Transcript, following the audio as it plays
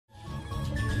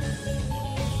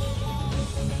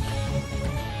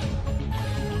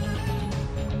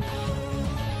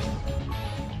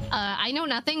I know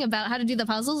nothing about how to do the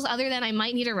puzzles other than I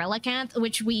might need a relicanth,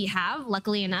 which we have,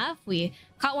 luckily enough. We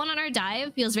caught one on our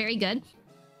dive. Feels very good.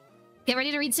 Get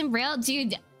ready to read some Braille.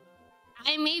 Dude,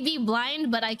 I may be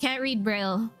blind, but I can't read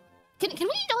Braille. Can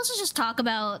we also just talk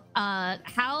about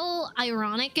how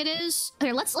ironic it is?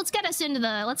 Here, let's get us into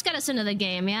the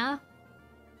game, yeah?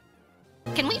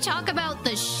 Can we talk about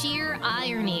the sheer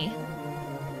irony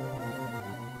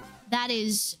that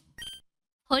is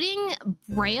putting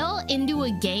Braille into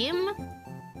a game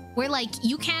where, like,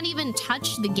 you can't even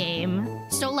touch the game?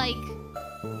 So, like,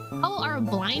 how are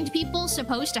blind people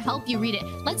supposed to help you read it?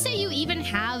 Let's say you even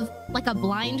have, like, a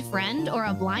blind friend or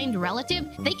a blind relative.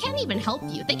 They can't even help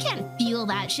you. They can't feel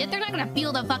that shit. They're not gonna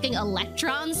feel the fucking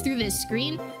electrons through this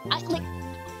screen.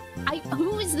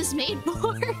 Who is this made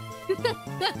for?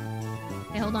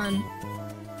 Okay, hold on.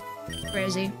 Where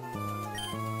is he?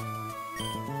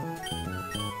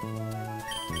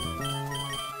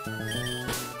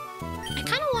 I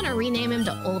kind of want to rename him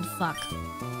to Old Fuck.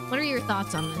 What are your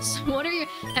thoughts on this? What are your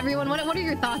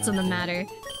thoughts on the matter?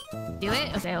 Do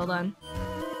it? Okay, hold on.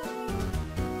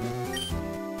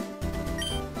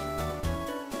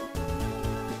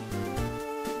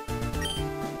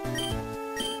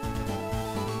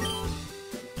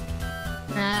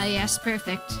 Ah, yes,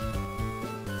 perfect.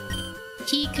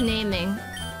 Peak naming.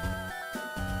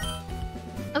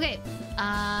 Okay,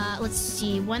 let's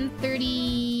see.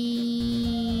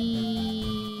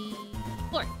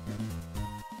 134.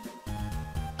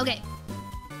 Okay.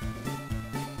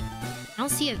 I don't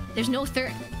see it. There's no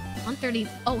 130.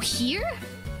 Oh, here?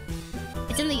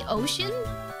 It's in the ocean?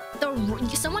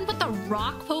 Someone put the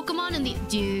rock Pokemon in the...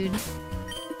 Dude.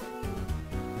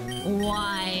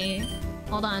 Why?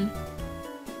 Hold on.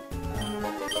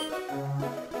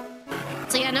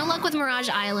 So yeah, no luck with Mirage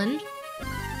Island.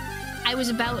 I was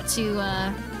about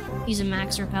to use a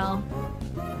max repel.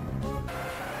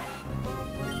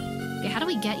 Okay, how do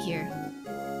we get here?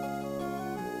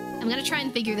 I'm gonna try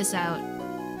and figure this out.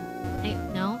 Hey,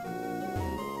 no?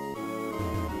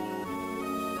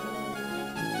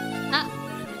 Ah!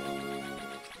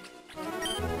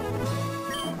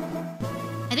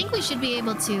 I think we should be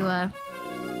able to,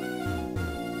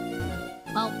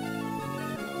 well...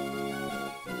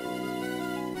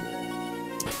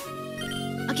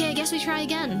 Okay, I guess we try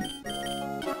again.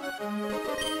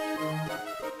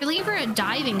 We're looking for a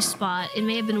diving spot. It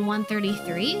may have been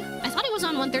 133. I thought it was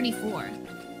on 134.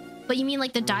 But you mean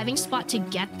like the diving spot to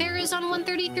get there is on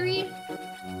 133?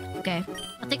 Okay,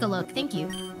 I'll take a look. Thank you.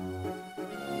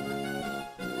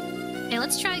 Okay,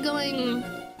 let's try going to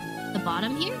the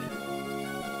bottom here.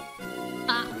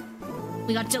 Ah,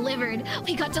 we got delivered.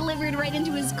 We got delivered right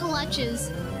into his clutches.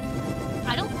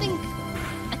 I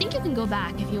think you can go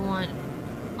back if you want.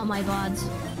 On my VODs.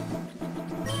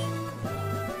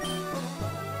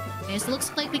 Okay, so it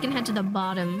looks like we can head to the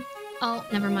bottom. Oh,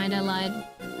 never mind, I lied.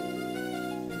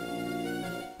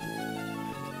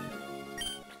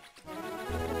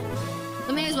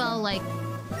 We may as well, like,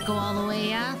 go all the way,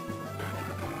 yeah?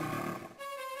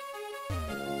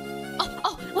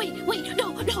 Oh, wait,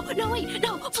 no, wait,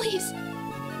 no, please!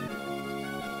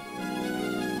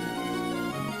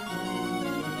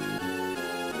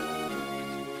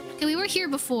 Okay, we were here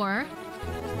before.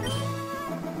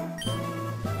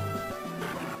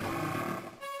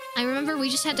 I remember we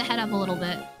just had to head up a little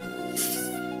bit.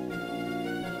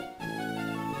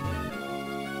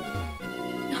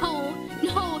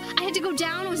 No, I had to go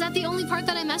down. Was that the only part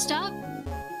that I messed up?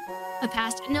 I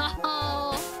passed. No.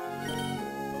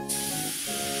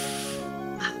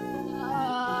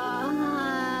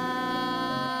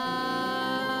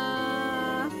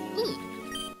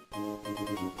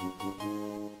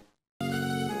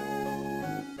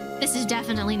 This is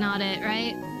definitely not it,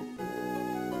 right?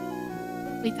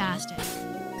 We passed it.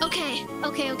 Okay.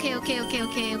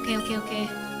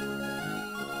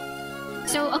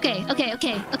 So, okay.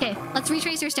 Let's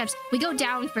retrace our steps. We go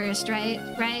down first, right?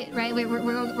 Right?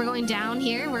 We're going down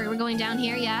here. We're going down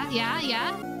here. Yeah. Yeah,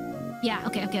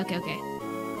 okay.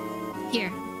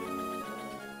 Here.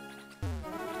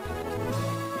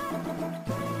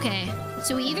 Okay.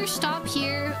 So we either stop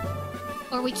here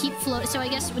or we keep floating. So I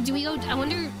guess, do we go... I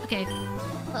wonder... Okay.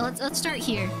 Let's start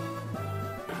here.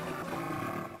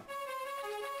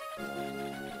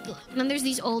 And then there's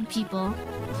these old people.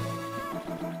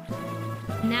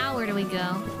 Now where do we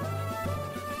go?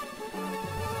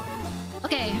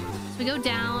 Okay. So we go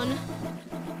down.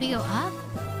 We go up?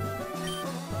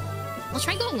 Let's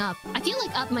try going up. I feel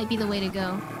like up might be the way to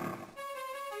go.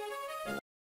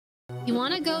 You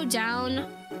want to go down...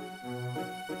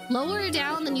 Lower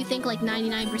down than you think, like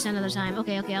 99% of the time.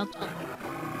 Okay,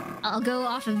 I'll go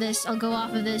off of this. I'll go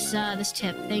off of this this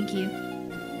tip. Thank you.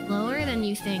 Lower than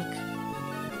you think.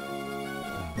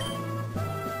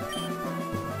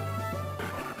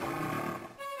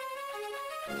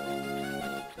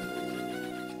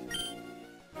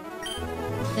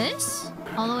 This?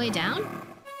 All the way down?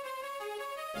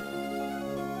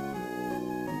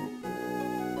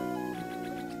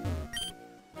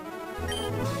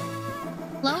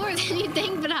 Lower than you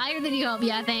think, but higher than you hope.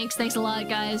 Yeah, thanks. Thanks a lot,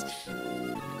 guys.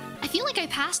 I feel like I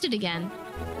passed it again.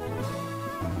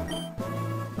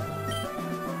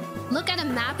 Look at a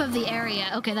map of the area.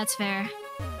 Okay, that's fair.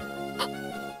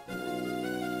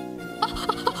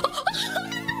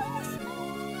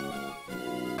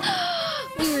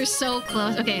 We were so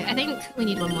close. Okay, I think we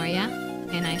need one more, yeah?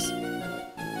 Okay, nice.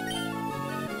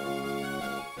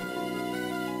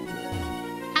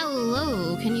 How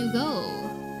low can you go?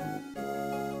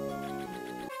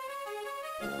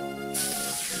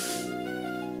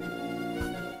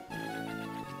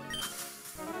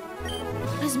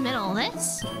 What is middle?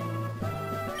 This?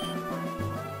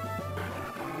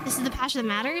 This is the patch that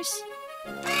matters?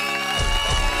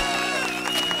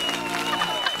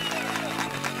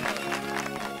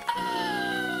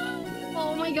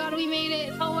 Oh my god, we made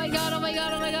it! Oh my god, oh my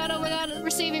god, oh my god, oh my god! We're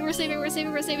saving, we're saving, we're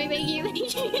saving, we're saving. Thank you, thank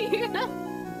you.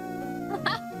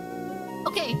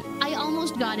 Okay, I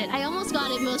almost got it. I almost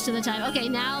got it most of the time. Okay,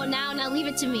 now leave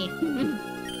it to me.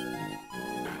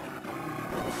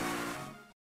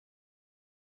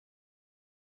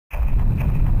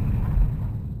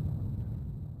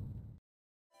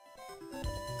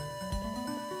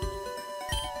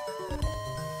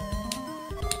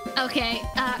 Okay,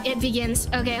 it begins.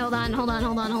 Okay, hold on.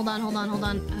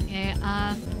 Okay,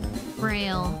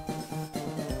 Braille.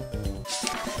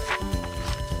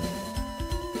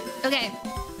 Okay.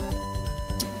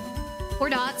 4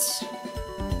 dots.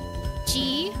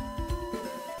 G.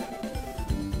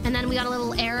 And then we got a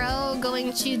little arrow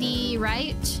going to the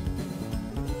right.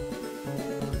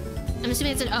 I'm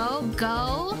assuming it's an O.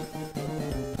 Go.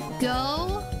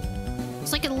 Go.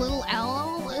 It's like a little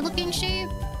L looking shape.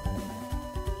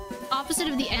 Opposite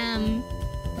of the M.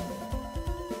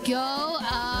 Go,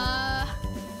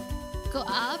 go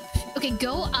up. Okay,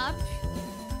 go up.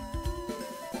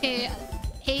 Okay,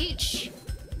 H,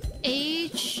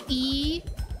 E,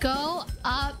 go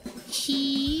up,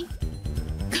 he,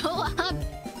 go up.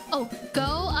 Oh,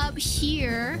 go up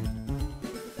here.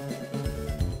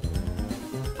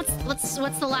 What's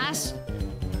the last?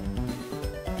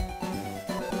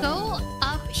 Go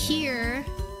up here.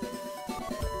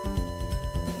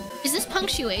 Is this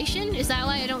punctuation? Is that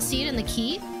why I don't see it in the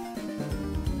key?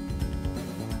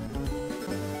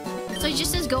 So it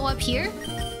just says go up here?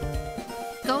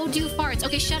 Go do farts.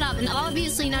 Okay, shut up. And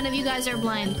obviously none of you guys are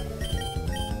blind.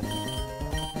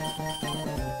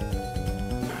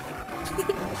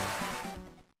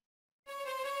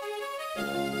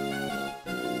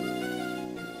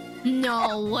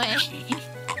 No way.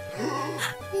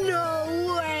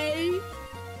 No way.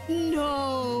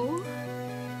 No.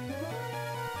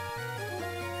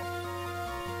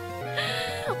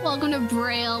 Welcome to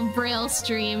Braille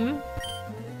stream.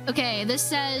 Okay, this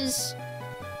says...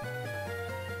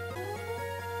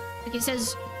 Okay, it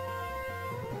says...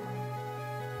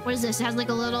 What is this? It has like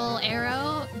a little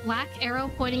arrow, black arrow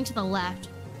pointing to the left.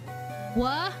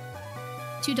 What?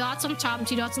 2 dots on top and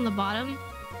 2 dots on the bottom.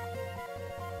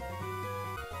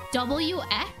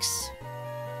 WX?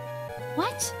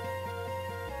 What?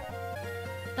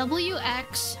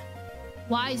 WX.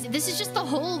 Why is it? This is just the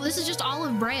whole, this is just all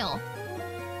of Braille.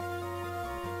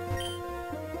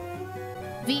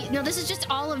 No, this is just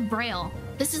all of Braille.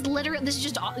 This is literally, this is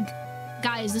just all,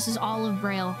 guys, this is all of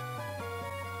Braille.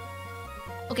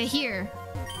 Okay, here.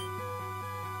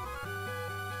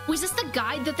 Was this the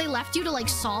guide that they left you to like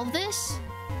solve this?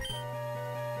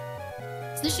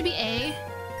 So this should be A,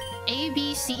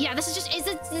 B, C. Yeah, this is just,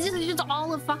 this is just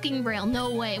all of fucking Braille.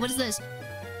 No way. What is this?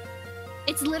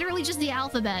 It's literally just the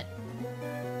alphabet.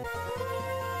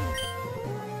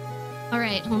 All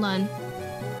right, hold on.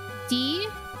 D.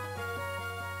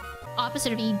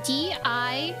 Opposite of E.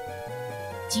 D-I.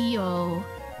 D-O.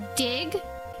 Dig.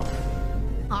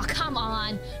 Oh, come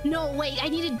on. No, wait, I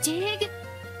need to dig?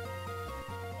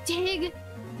 Dig.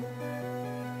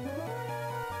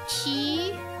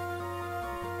 Key.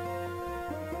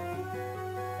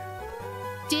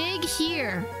 Dig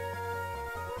here.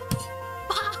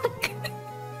 Fuck.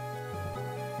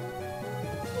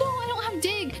 No, I don't have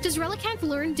dig. Does Relicanth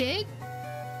learn dig?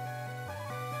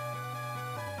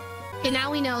 Okay,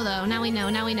 now we know though. Now we know.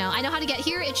 I know how to get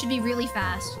here. It should be really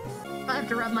fast. I have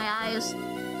to rub my eyes.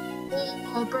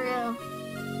 Oh, bro.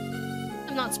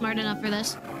 I'm not smart enough for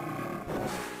this.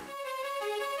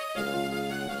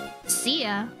 See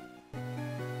ya.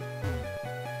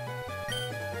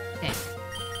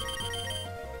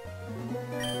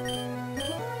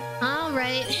 All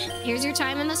right, here's your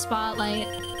time in the spotlight.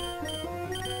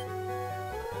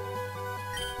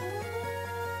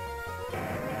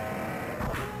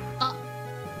 Oh.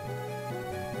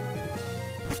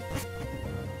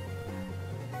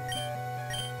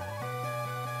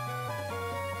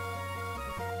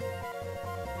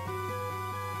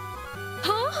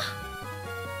 Huh?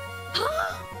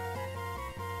 Huh?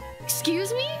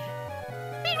 Excuse me?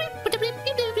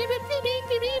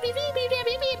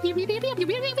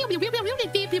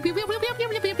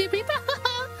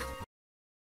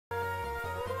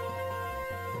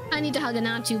 I need to hug a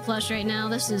Natu plush right now.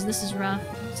 This is rough.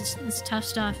 This is tough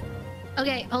stuff.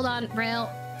 Okay, hold on, Braille.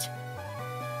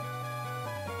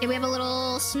 Okay, we have a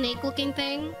little snake-looking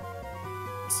thing.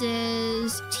 This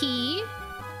is T.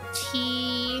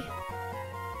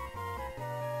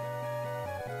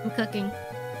 I'm cooking.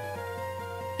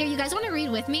 Here, you guys want to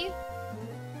read with me?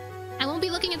 I won't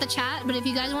be looking at the chat, but if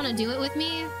you guys want to do it with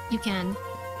me, you can.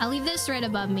 I'll leave this right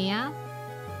above me, yeah?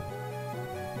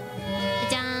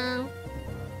 Ta-da!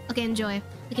 Okay, enjoy.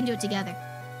 We can do it together.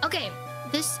 Okay,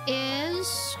 this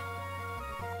is...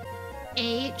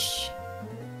 H...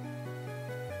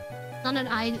 Not an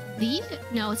I... V?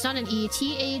 No, it's not an E.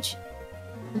 T-H...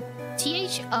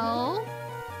 T-H-O...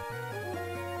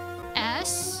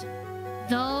 S...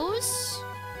 Those...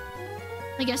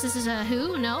 I guess this is a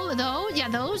who? No? Those? Yeah,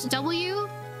 those. W.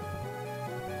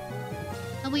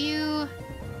 W.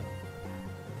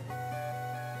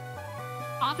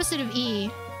 Opposite of E.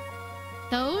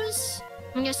 Those.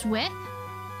 I guess with.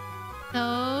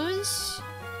 Those.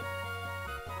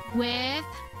 With.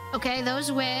 Okay,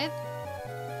 those with.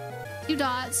 2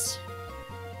 dots.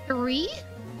 3?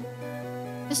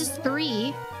 This is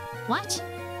 3. What?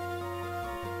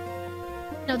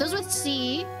 No, those with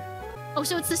C. Oh,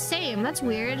 so it's the same. That's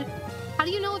weird. How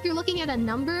do you know if you're looking at a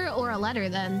number or a letter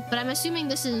then? But I'm assuming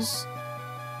this is...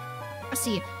 Let's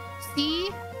see. C...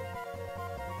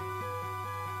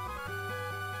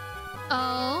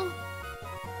 O...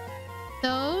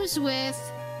 Those with...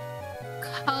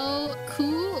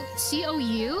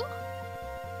 C-O-U?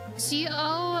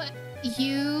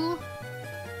 C-O-U...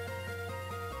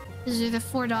 These are the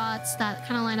 4 dots that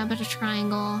kind of line up at a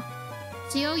triangle.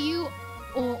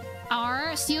 C-O-U-R...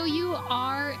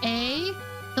 C-O-U-R-A...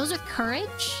 Those with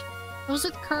courage? Those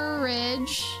with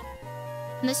courage...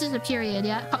 And this is a period,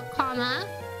 yeah? Comma...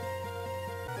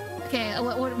 Okay,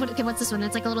 okay, what's this one?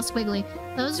 It's like a little squiggly.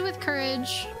 Those with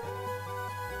courage...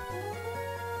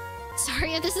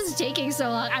 Sorry, this is taking so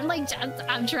long. I'm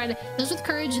trying to... Those with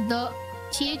courage, the...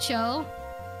 T-H-O...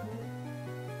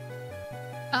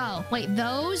 Oh, wait.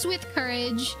 Those with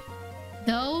courage...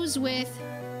 Those with...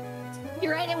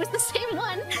 You're right, it was the same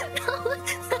one.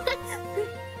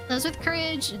 Those with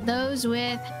courage, those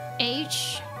with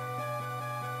H.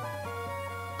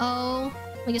 O.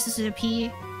 I guess this is a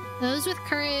P. Those with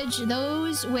courage,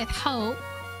 those with hope.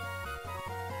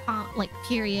 Like,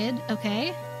 period.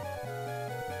 Okay.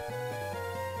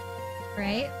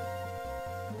 Right.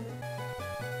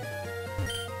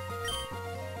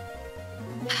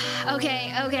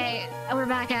 Okay. We're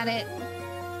back at it.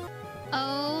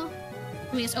 O.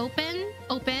 Let me just open.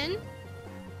 1,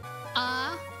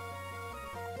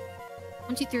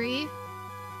 2, 3.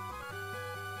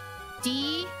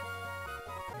 D.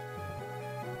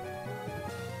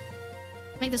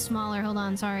 Make this smaller. Hold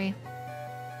on. Sorry.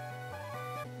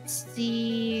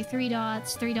 C. 3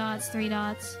 dots. 3 dots. 3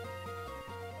 dots.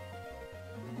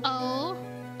 O.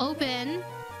 Open.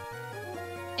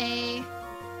 A.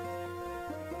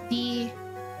 D.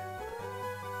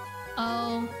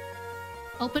 O.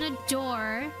 Open a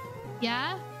door.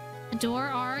 Yeah? A door,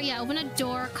 R. Yeah, open a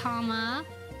door, comma.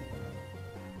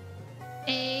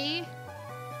 A.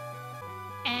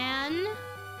 N.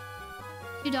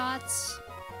 2 dots.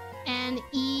 And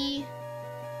E.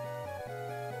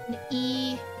 An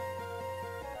E.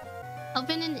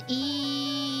 Open an E.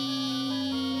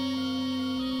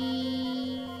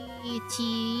 T.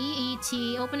 E.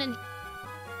 T. Open an...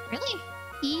 Really?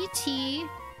 E. T.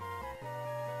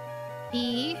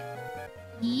 E.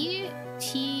 E.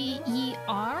 T. E.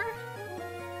 R?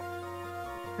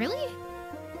 Really?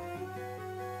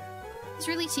 It's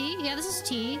really T? Yeah, this is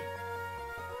T.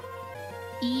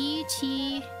 E.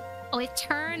 T. Oh,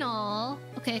 eternal.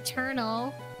 Okay,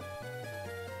 eternal.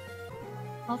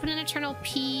 Open an eternal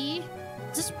P.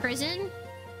 Is this prison?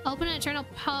 Open an eternal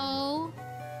Po.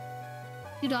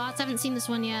 2 dots. I haven't seen this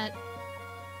one yet.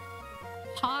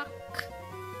 Pock.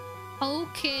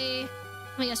 Okay. Oh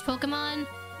my gosh, Pokemon.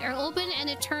 Or open an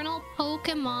eternal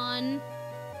Pokemon.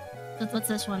 What's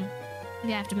this one?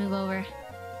 Maybe I have to move over.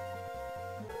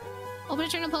 Open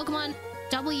eternal Pokemon.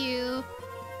 W.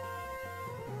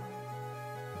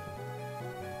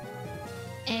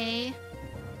 A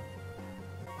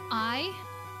I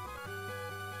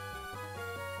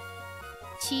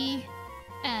T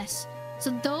S.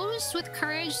 So those with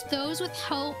courage, those with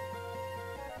hope.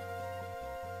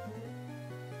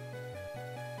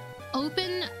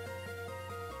 Open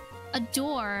a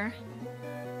door.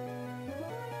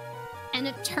 An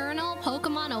eternal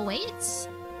Pokemon awaits?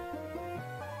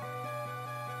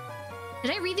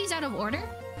 Did I read these out of order?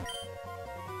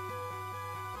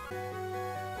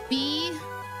 B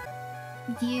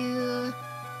U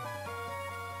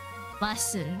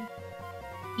lesson.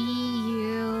 B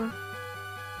U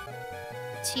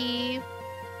T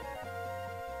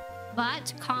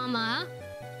but comma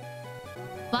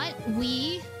but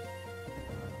we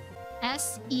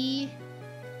S E.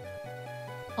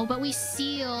 Oh, but we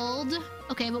sealed.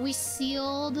 Okay, but we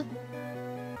sealed.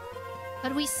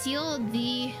 But we sealed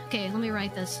the. Okay, let me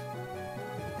write this.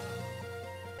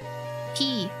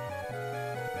 P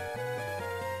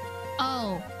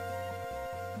O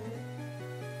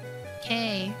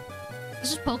K.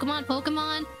 This is Pokemon.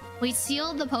 Pokemon. We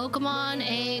sealed the Pokemon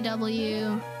A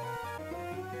W.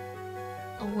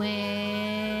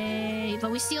 Away.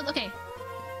 But we sealed. Okay.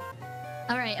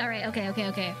 All right. All right. Okay. Okay.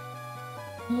 Okay.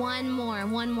 One more.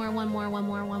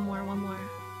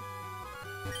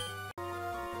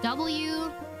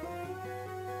 W.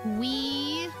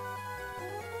 We.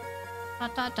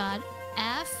 Dot.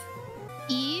 F.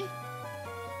 E.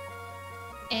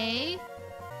 A.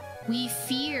 We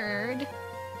feared.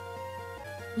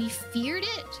 We feared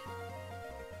it.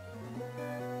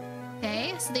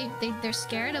 Okay, so they're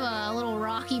scared of a little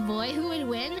rocky boy. Who would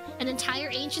win? An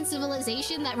entire ancient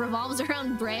civilization that revolves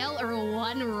around Braille or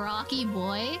one rocky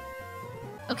boy?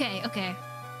 Okay, okay.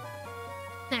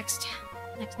 Next.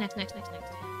 Next.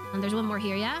 And there's one more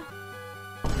here, yeah?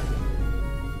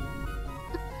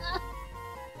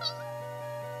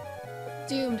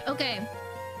 Doomed. Okay.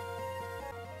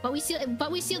 But we seal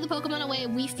the Pokemon away.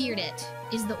 We feared it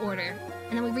is the order.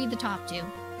 And then we read the top two.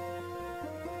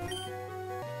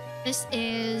 This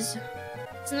is...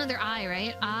 It's another I,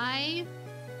 right? I...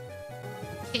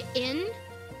 Okay, in...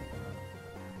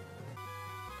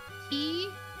 T-H-I-S.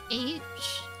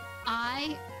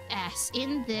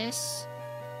 In this...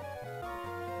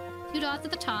 2 dots at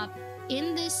the top.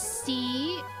 In this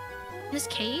C... In this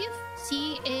cave?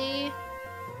 C-A...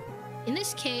 In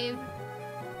this cave...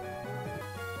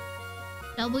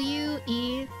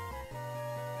 W-E...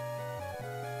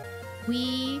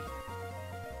 We...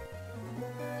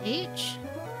 H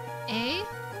A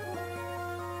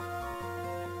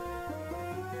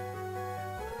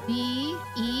B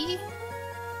E.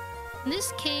 In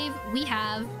this cave, we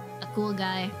have a cool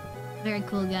guy. Very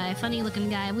cool guy. Funny looking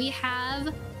guy. We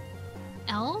have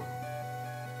L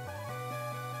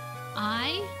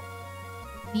I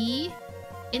B.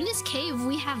 In this cave,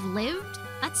 we have lived.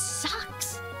 That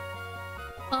sucks.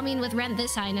 Well, I mean, with rent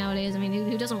this high nowadays, I mean,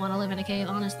 who doesn't want to live in a cave,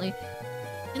 honestly?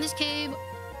 In this cave,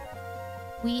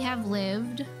 we have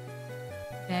lived.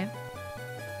 Okay.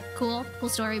 Cool. Cool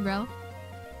story, bro.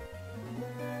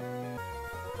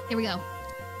 Here we go.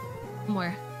 One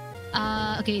more.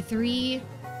 Okay, 3.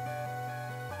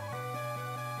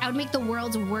 I would make the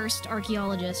world's worst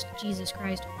archaeologist. Jesus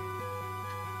Christ.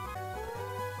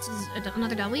 This is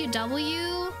another W.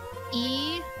 W.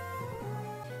 E.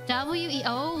 W. E.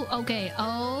 O. Okay.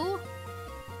 O.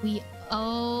 We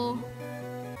owe.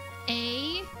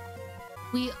 A.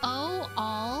 We owe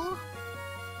all.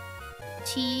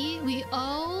 T. We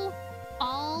owe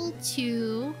all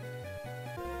to.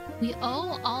 We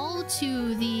owe all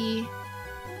to the...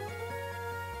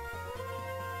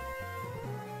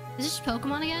 Is this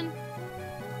Pokemon again?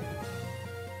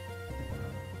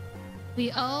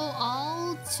 We owe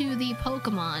all to the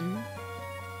Pokemon.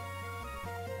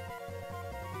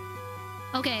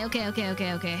 Okay. Okay,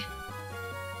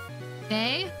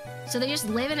 so they just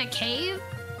live in a cave?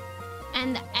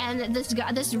 And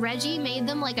this Regi made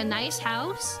them like a nice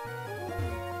house,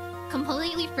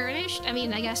 completely furnished. I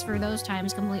mean, I guess for those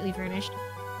times, completely furnished.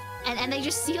 And they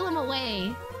just seal him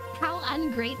away. How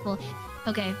ungrateful.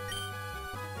 Okay.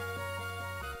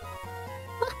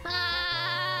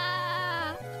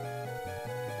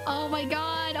 Oh my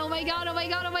god! Oh my god! Oh my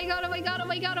god! Oh my god! Oh my god! Oh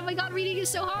my god! Oh my god! Reading is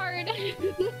so hard.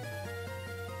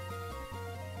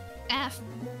 F.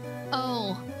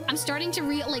 Oh, I'm starting to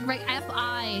read like F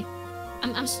I.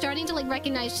 I'm starting to like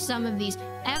recognize some of these.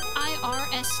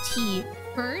 F-I-R-S-T.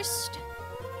 First.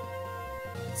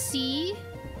 C.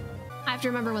 I have to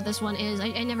remember what this one is.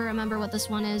 I never remember what this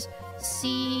one is.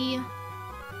 C.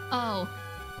 O.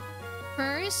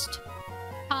 First.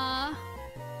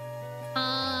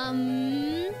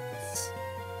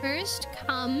 First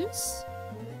comes.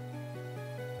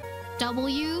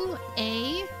 W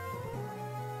A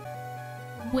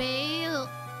whale.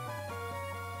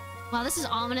 Wow, this is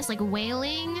ominous, like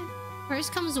wailing.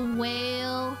 First comes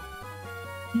whale.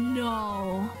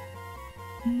 No.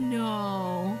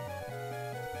 No.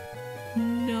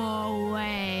 No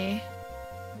way.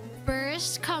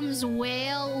 First comes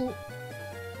whale.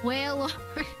 Whale.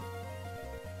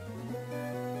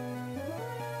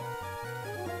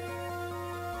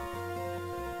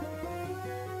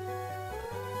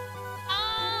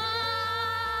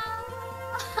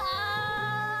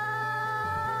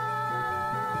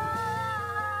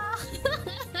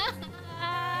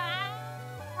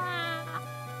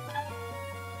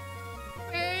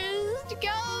 First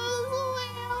goes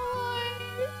Whale.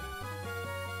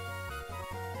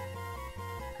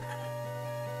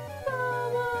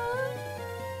 Come on.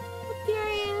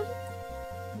 Period.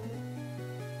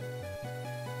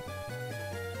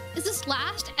 Is this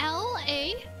last?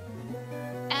 L-A-S-E,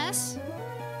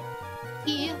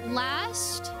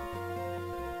 last.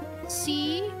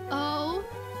 C-O-M-E-S.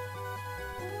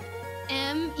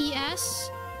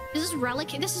 This is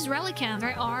Relicanth,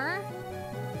 right? R.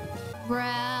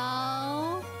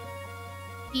 Rel.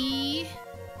 E.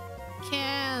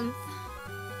 Canth.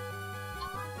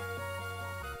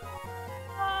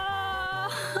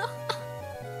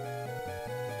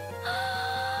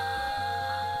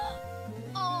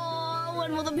 Oh,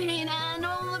 when will the pain end?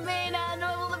 When will the pain end?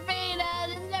 When will the pain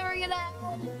end? It's never gonna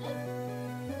end.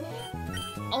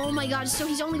 Oh my god, so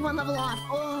he's only one level off.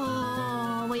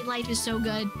 Oh, wait, life is so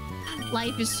good.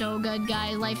 Life is so good,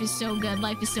 guys. Life is so good.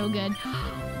 Life is so good.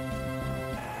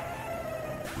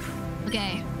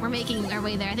 Okay, we're making our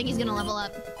way there. I think he's gonna level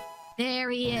up. There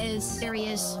he is. There he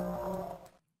is.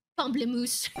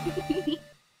 Pamplemousse. Is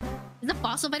the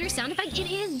fossil fighter sound effect?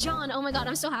 It is, John. Oh my god,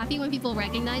 I'm so happy when people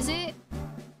recognize it.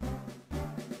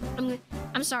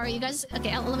 I'm sorry, you guys.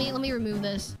 Okay, let me remove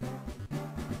this.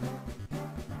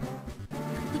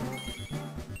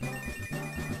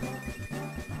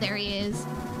 There he is.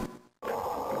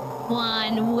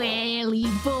 One whaley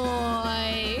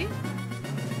boy.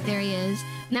 There he is.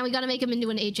 Now we gotta make him into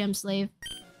an HM slave.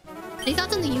 Any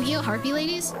thoughts on the Yu-Gi-Oh! Harpy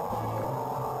ladies?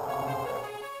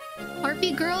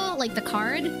 Harpy girl, like the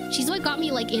card, she's what got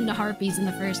me like into Harpies in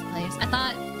the first place. I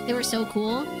thought they were so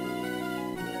cool.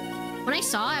 When I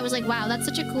saw it, I was like, wow, that's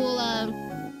such a cool,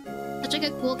 such like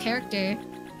a cool character.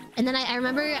 And then I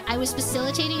remember I was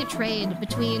facilitating a trade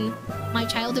between my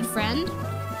childhood friend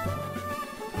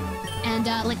and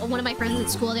like one of my friends at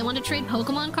school. They wanted to trade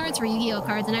Pokemon cards for Yu-Gi-Oh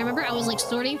cards, and I remember I was like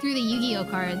sorting through the Yu-Gi-Oh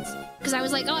cards because I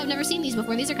was like, oh, I've never seen these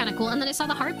before, these are kind of cool. And then I saw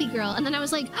the Harpy girl, and then I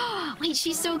was like, oh wait,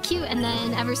 she's so cute. And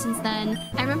then ever since then,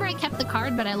 I remember I kept the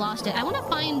card but I lost it. I want to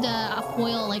find a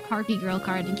foil like Harpy girl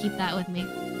card and keep that with me.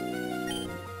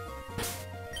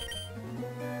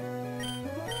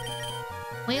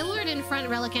 Whalelord in front,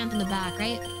 Relicanth in the back,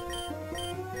 right?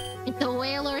 It's the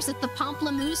Whalers at the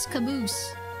Pamplemousse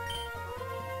caboose.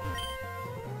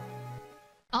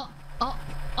 Oh,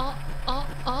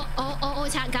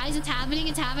 guys, it's happening,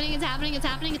 it's happening, it's happening, it's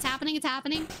happening, it's happening, it's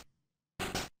happening.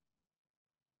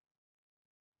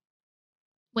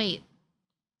 Wait.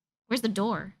 Where's the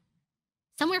door?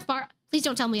 Somewhere far... Please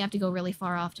don't tell me I have to go really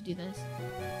far off to do this.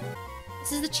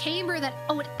 This is the chamber that...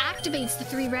 Oh, it activates the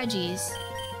 3 Regis.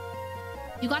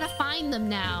 You gotta find them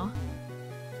now.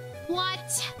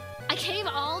 What? I came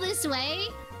all this way?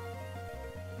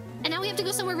 And now we have to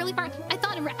go somewhere really far. I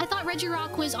thought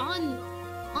Regirock was on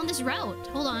this route.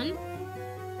 Hold on.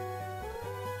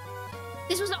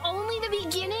 This was only the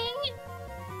beginning?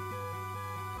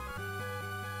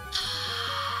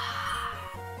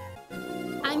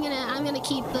 I'm gonna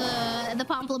keep the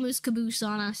Pamplemousse caboose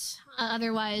on us.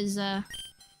 Otherwise, I'm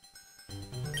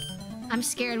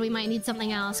scared we might need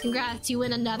something else. Congrats, you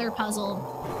win another puzzle.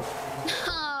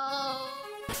 Oh.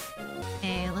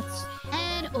 Okay, let's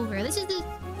head over. This is the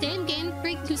same Game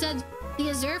Freak who said the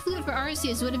Azure Flute for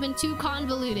Arceus would have been too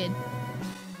convoluted.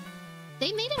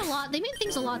 They made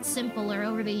things a lot simpler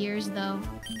over the years, though.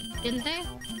 Didn't they?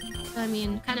 I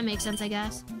mean, kind of makes sense, I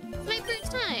guess. It's my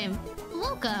first time.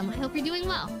 Welcome. I hope you're doing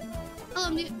well.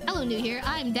 Hello, new here.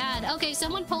 I'm Dad. Okay,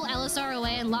 someone pull LSR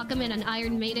away and lock him in an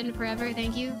Iron Maiden forever.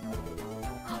 Thank you.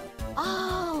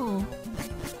 Oh.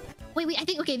 Wait. I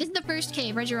think... Okay, this is the first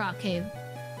cave. Regirock cave.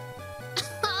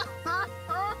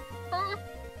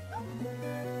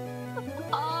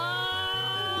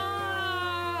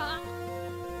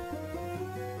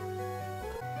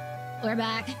 We're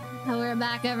back. We're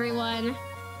back, everyone.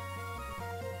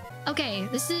 Okay,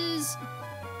 this is...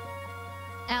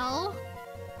 L...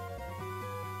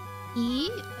 E...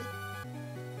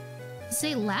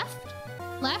 Say left?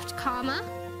 Left, comma...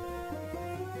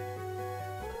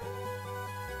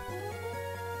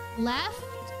 Left,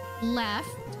 left.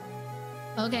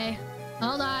 Okay.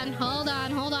 Hold on, hold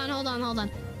on, hold on, hold on, hold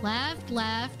on. Left,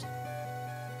 left.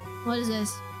 What is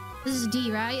this? This is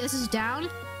D, right? This is down.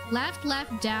 Left,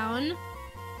 left, down.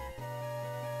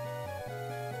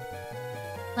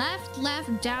 Left,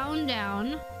 left, down,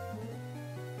 down.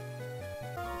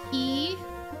 E.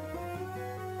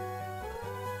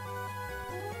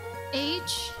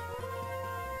 H.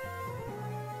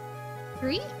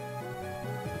 3?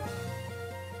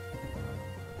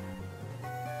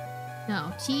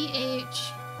 No. T,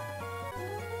 H.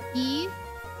 E.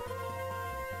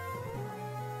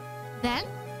 Then?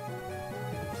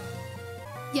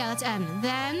 Yeah, that's N.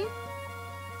 Then,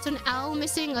 it's an L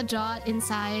missing a dot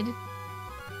inside.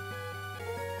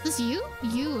 Is this U?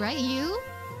 U, right? U?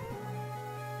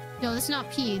 No, that's not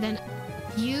P. Then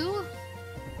U.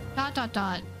 Dot, dot,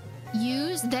 dot.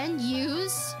 Use, then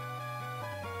use.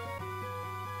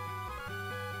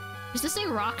 Does this say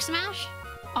rock smash?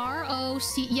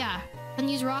 R-O-C, yeah. Then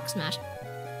use rock smash.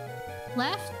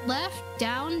 Left, left,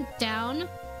 down, down.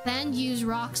 Then use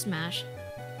rock smash.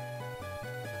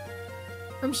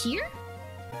 From here?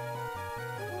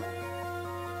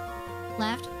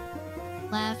 Left,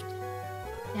 left,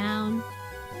 down,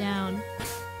 down.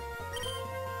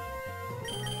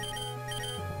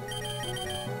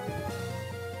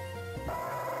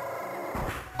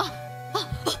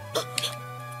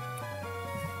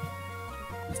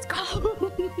 Let's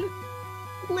go!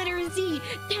 Letter Z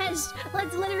test.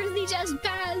 Let's letter Z test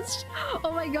passed.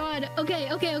 Oh my god.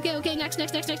 Okay, okay, okay, okay. Next.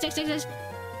 Okay,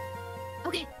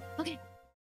 okay.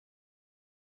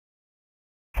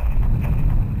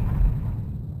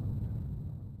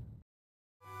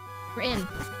 We're in.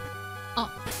 Oh,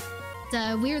 it's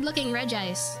a weird looking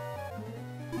Regi.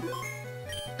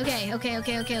 Okay.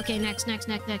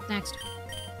 Next.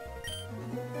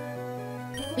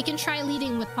 We can try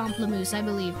leading with Pomplamoose, I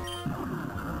believe.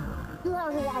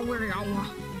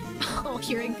 Oh,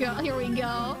 here we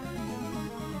go.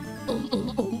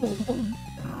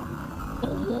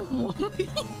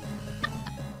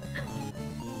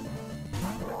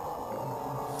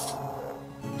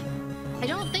 I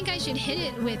don't think I should hit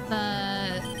it with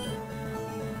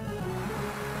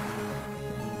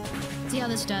see how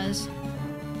this does.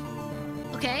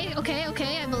 Okay,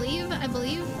 I believe.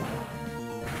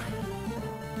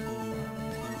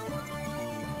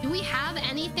 Do we have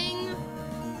anything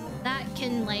that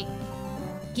can, like,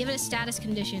 give it a status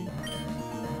condition?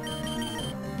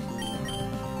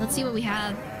 Let's see what we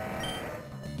have.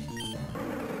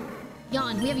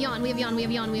 Yawn. We have yawn.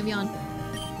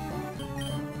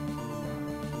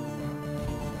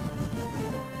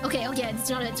 Okay, it's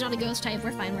not a ghost type.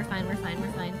 We're fine.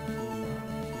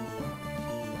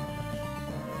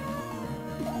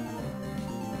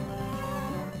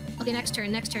 Okay, next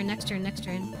turn.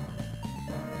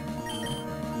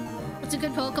 What's a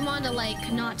good Pokemon to,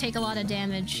 like, not take a lot of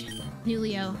damage?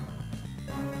 Nulio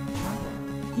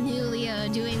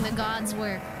doing the god's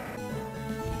work.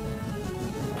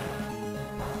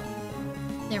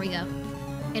 There we go.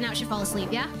 Okay, now it should fall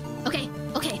asleep, yeah? Okay.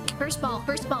 First ball.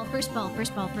 Okay.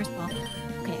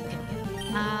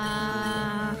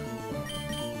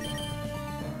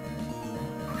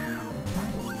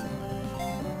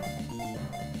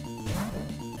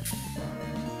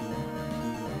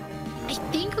 I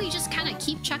think we just kind of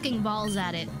keep chucking balls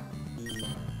at it.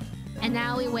 And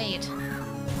now we wait.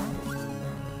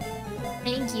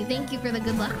 Thank you for the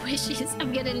good luck wishes.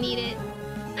 I'm gonna need it.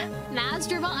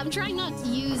 Master Ball? I'm trying not to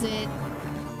use it.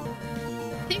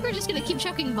 I think we're just gonna keep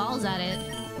chucking balls at it.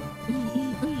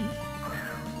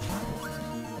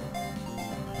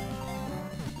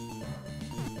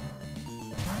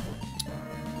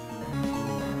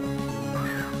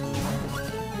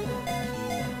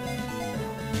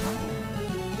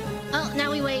 Oh,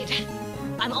 now we wait.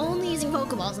 I'm only using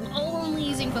Pokeballs.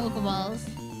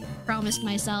 Promised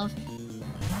myself.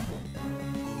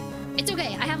 It's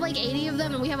okay. I have like 80 of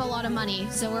them and we have a lot of money,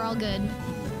 so we're all good.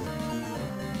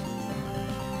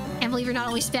 Can't believe you're not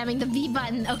always spamming the B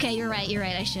button. Okay, you're right.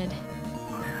 I should.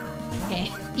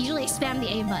 Okay. Usually I spam the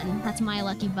A button. That's my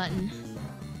lucky button.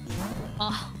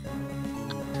 Oh.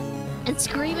 And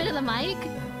scream into the mic?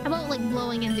 How about, like,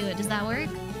 blowing into it? Does that work?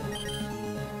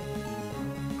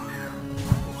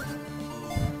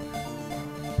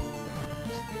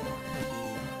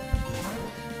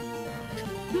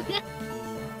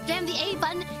 Spam the A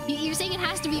button? You're saying it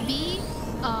has to be B?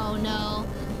 Oh, no.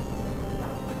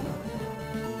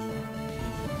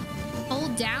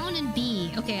 Hold down and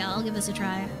B. Okay, I'll give this a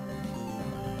try.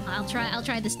 I'll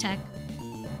try this tech.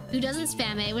 Who doesn't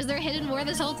spam A? Was there a hidden war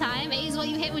this whole time? A is what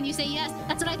you hit when you say yes.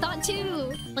 That's what I thought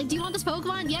too. Like, do you want this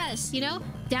Pokemon? Yes, you know?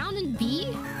 Down and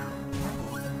B?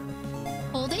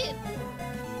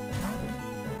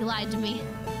 You lied to me.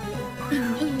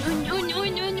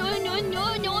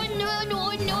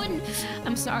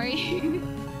 I'm sorry.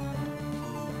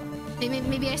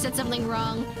 Maybe I said something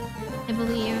wrong. I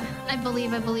believe.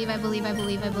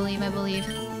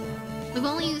 We've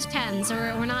only used 10, so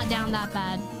we're not down that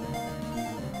bad.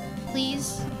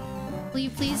 Please? Will you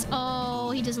please?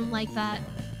 Oh, he doesn't like that.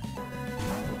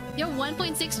 You have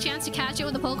 1.6 chance to catch it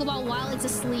with a Pokeball while it's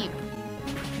asleep.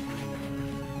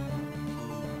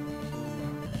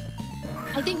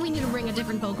 I think we need to bring a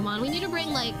different Pokemon. We need to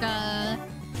bring like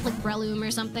Breloom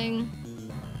or something.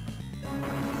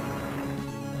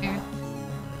 Here.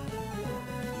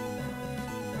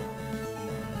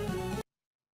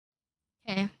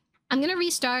 Okay. I'm gonna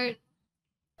restart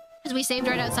because we saved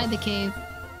right outside the cave.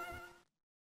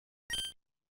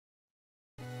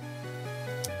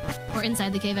 Or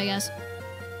inside the cave, I guess.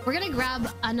 We're gonna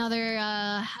grab another,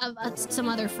 some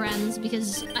other friends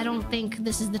because I don't think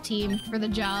this is the team for the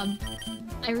job.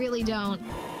 I really don't.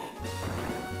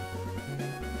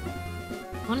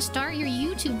 Want to start your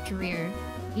YouTube career?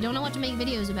 You don't know what to make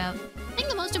videos about. I think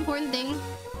the most important thing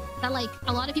that like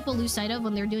a lot of people lose sight of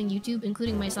when they're doing YouTube,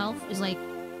 including myself, is like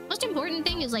most important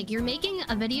thing is like you're making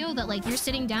a video that like you're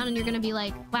sitting down and you're gonna be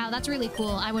like, wow, that's really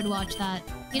cool. I would watch that.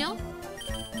 You know?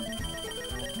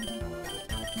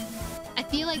 I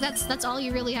feel like that's all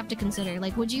you really have to consider.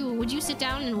 Like, would you sit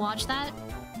down and watch that?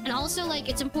 And also, like,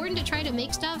 it's important to try to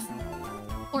make stuff,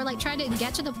 or like try to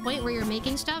get to the point where you're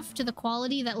making stuff to the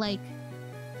quality that like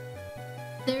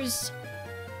there's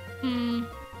I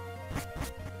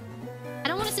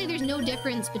don't want to say there's no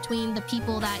difference between the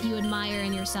people that you admire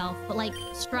and yourself, but like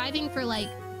striving for like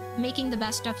making the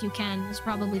best stuff you can is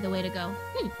probably the way to go.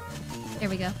 There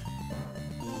we go.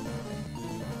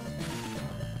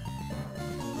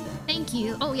 Thank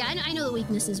you. Oh yeah, I know the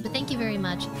weaknesses, but thank you very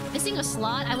much. Missing a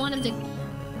slot, I want him to...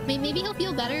 Maybe he'll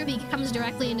feel better if he comes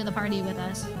directly into the party with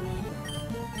us.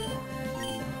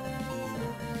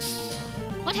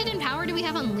 What hidden power do we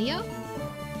have on Leo?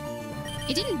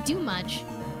 It didn't do much.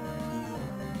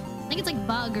 I think it's like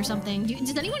bug or something.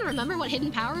 Does anyone remember what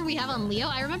hidden power we have on Leo?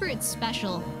 I remember it's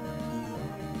special.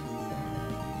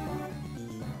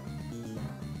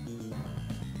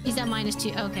 He's at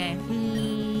 -2. Okay.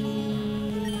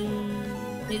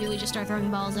 Maybe we just start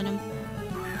throwing balls at him.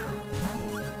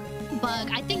 Bug.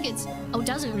 I think it's... Oh,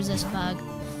 doesn't resist bug.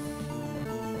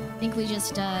 I think we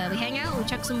just, we hang out, we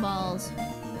chuck some balls.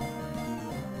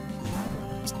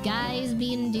 Just guys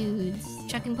being dudes.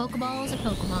 Chucking Pokeballs at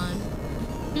Pokemon.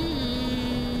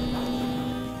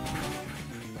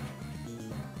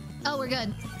 Oh, we're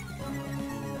good.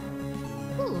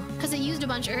 Ooh, because it used a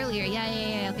bunch earlier.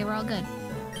 Yeah. Okay, we're all good.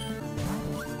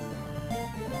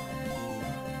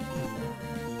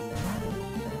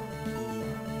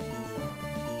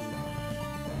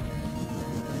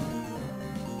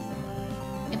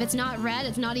 If it's not red,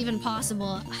 it's not even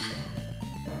possible.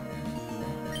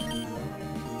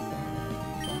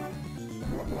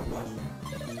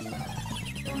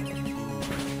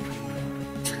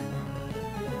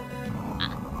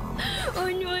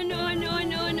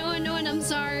 Oh no, and I'm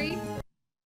sorry.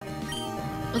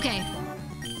 Okay.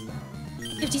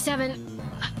 57.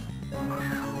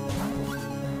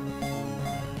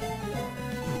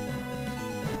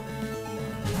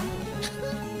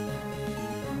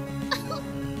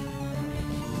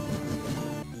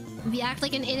 We act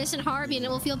like an innocent Harpy and it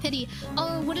will feel pity.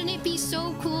 Oh, wouldn't it be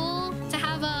so cool to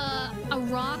have a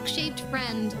rock-shaped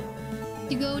friend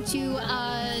to go to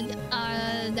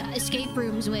the escape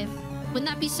rooms with? Wouldn't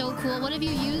that be so cool? What have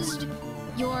you used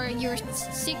your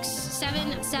 6,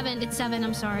 7, 7? It's 7.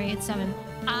 I'm sorry, it's 7.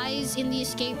 Eyes in the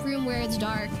escape room where it's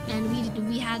dark, and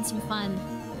we had some fun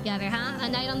together, huh? A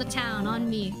night on the town, on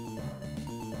me.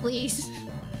 Please.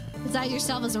 Decide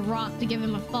yourself as a rock to give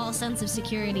him a false sense of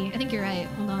security. I think you're right.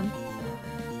 Hold on.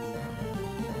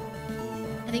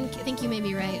 I think you may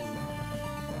be right.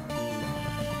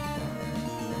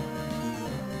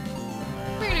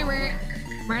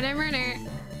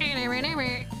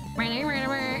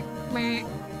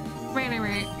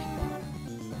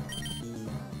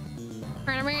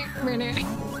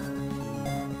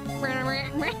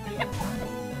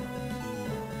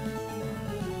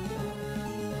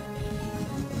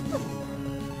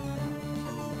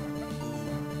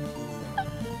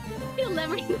 You'll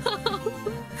never know.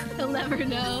 You'll never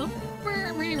know.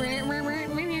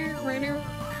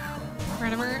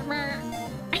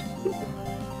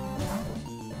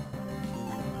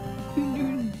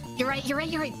 You're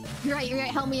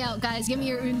right. Help me out, guys. Give me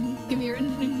your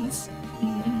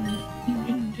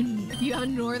You have a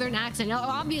northern accent. Oh,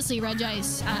 obviously,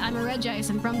 Regice. I'm a Regice.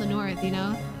 I'm from the north, you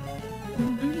know?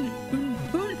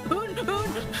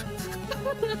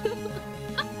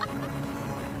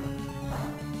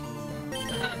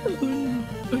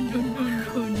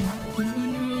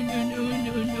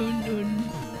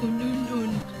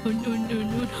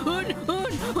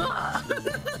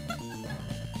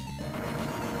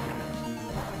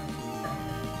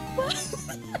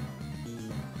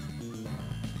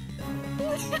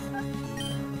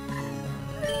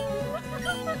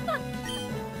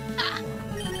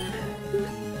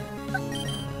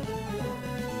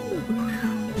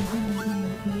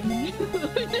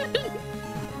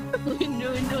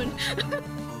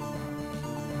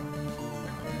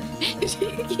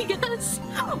 Yes.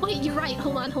 Wait, you're right.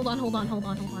 Hold on. I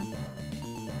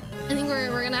think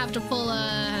we're gonna have to pull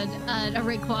a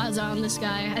Rayquaza on this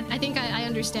guy. I think I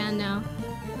understand now.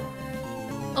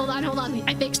 Hold on.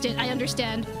 I fixed it. I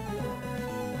understand.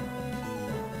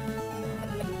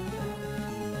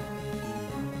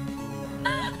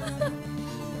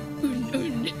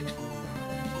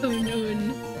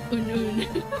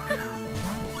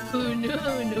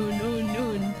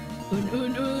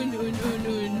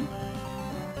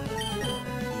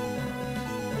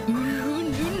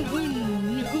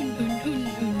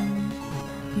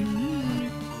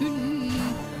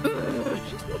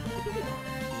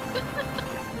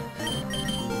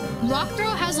 Rock Throw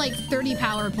has like 30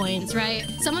 power points, right?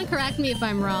 Someone correct me if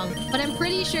I'm wrong, but I'm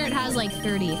pretty sure it has like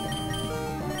 30.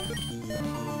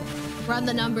 Run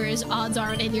the numbers, odds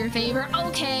aren't in your favor.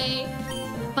 Okay,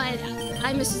 but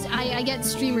I get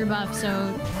streamer buff,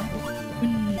 so.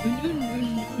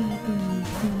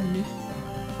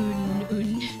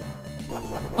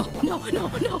 Oh, no,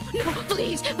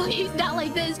 please, not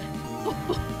like this.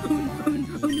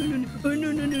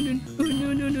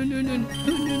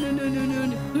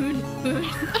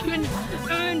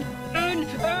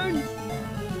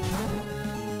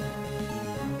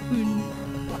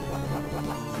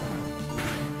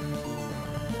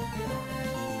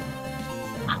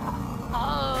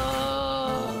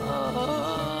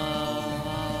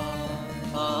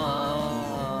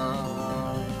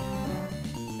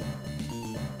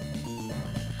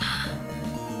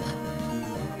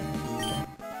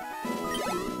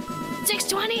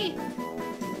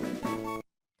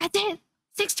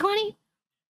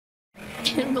 I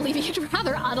can't believe he'd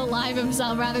rather unalive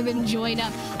himself rather than join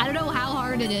up. I don't know how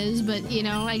hard it is, but you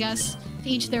know, I guess to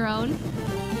each their own.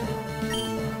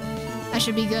 That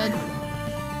should be good.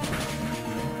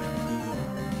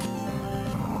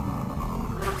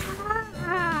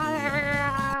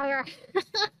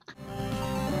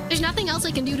 There's nothing else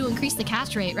I can do to increase the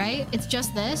cast rate, right? It's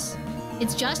just this.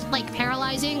 It's just like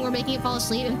paralyzing or making it fall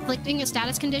asleep, inflicting a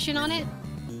status condition on it.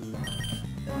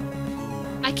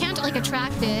 I can't like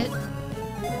attract it.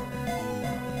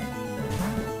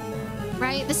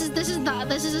 Right? This is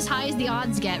as high as the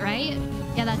odds get, right?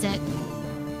 Yeah, that's it.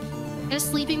 Get a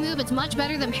sleeping move, it's much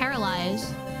better than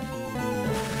paralyze.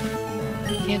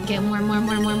 Okay, more.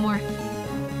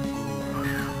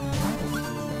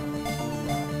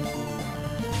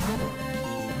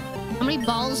 How many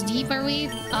balls deep are we?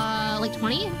 Like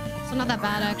 20? So not that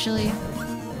bad actually.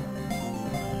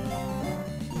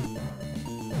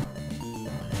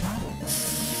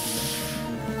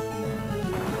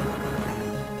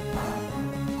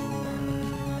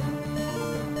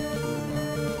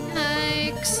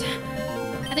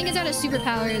 I think it's out of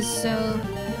superpowers, so...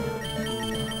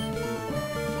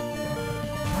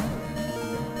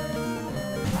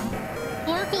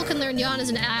 Oracle can learn Yawn as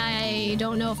an I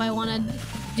don't know if I want to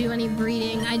do any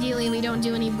breeding. Ideally, we don't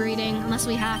do any breeding unless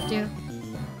we have to.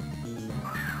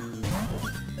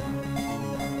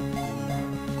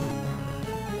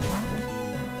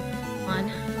 Come on,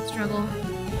 don't struggle.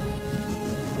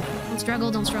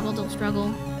 Don't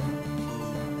struggle.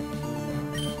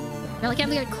 Well, I can't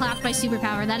believe I got clapped by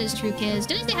superpower. That is true, kids.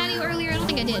 Did I say hi to you earlier? I don't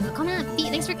think I did. But come here, Pete.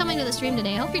 Thanks for coming to the stream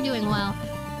today. I hope you're doing well.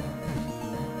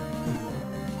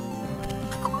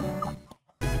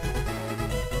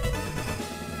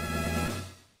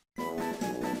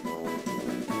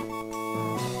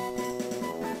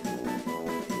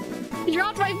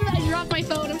 I dropped my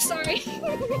phone. I'm sorry.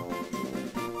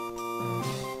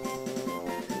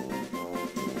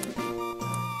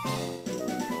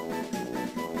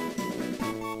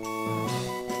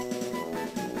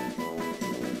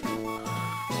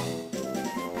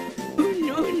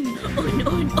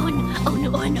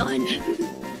 On.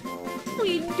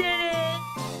 We did it!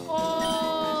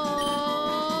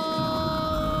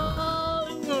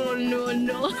 Oh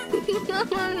no.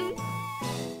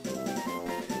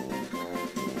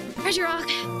 Regirock!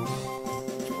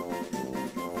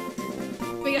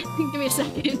 Give me a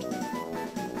second.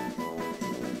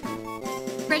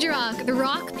 Regirock, the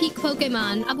rock peak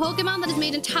Pokemon. A Pokemon that is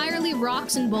made entirely of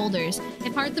rocks and boulders.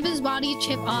 If parts of his body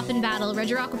chip off in battle,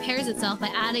 Regirock repairs itself by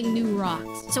adding new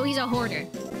rocks. So he's a hoarder.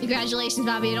 Congratulations,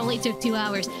 Bobby. It only took 2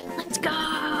 hours. Let's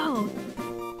go!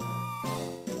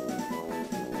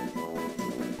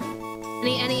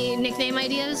 Any nickname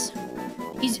ideas?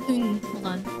 He's Un. Hold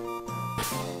on.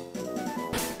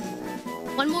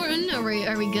 One more Un?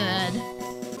 Are we good?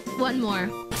 One more.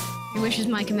 Your wish is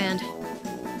my command.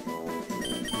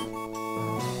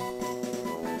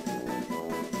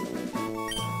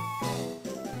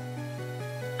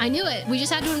 I knew it. We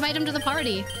just had to invite him to the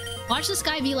party. Watch this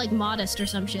guy be like modest or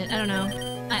some shit. I don't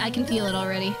know. I can feel it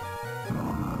already.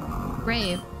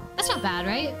 Brave. That's not bad,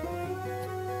 right?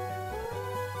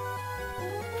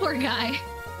 Poor guy.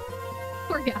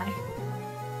 Poor guy.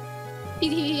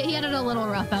 He had it a little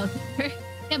rough out there.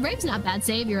 Yeah, Brave's not bad.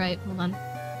 Save, you're right. Hold on.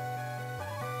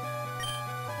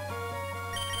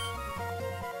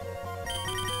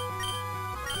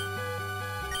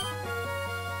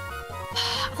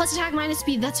 Plus attack, minus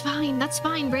speed. That's fine. That's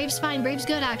fine. Brave's fine. Brave's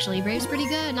good, actually. Brave's pretty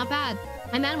good. Not bad.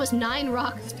 My man was 9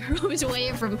 rock throws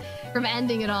away from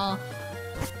ending it all.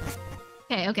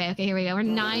 Okay, here we go. We're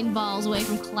 9 balls away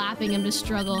from clapping him to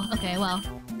struggle. Okay, well.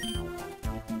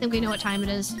 I think we know what time it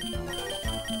is.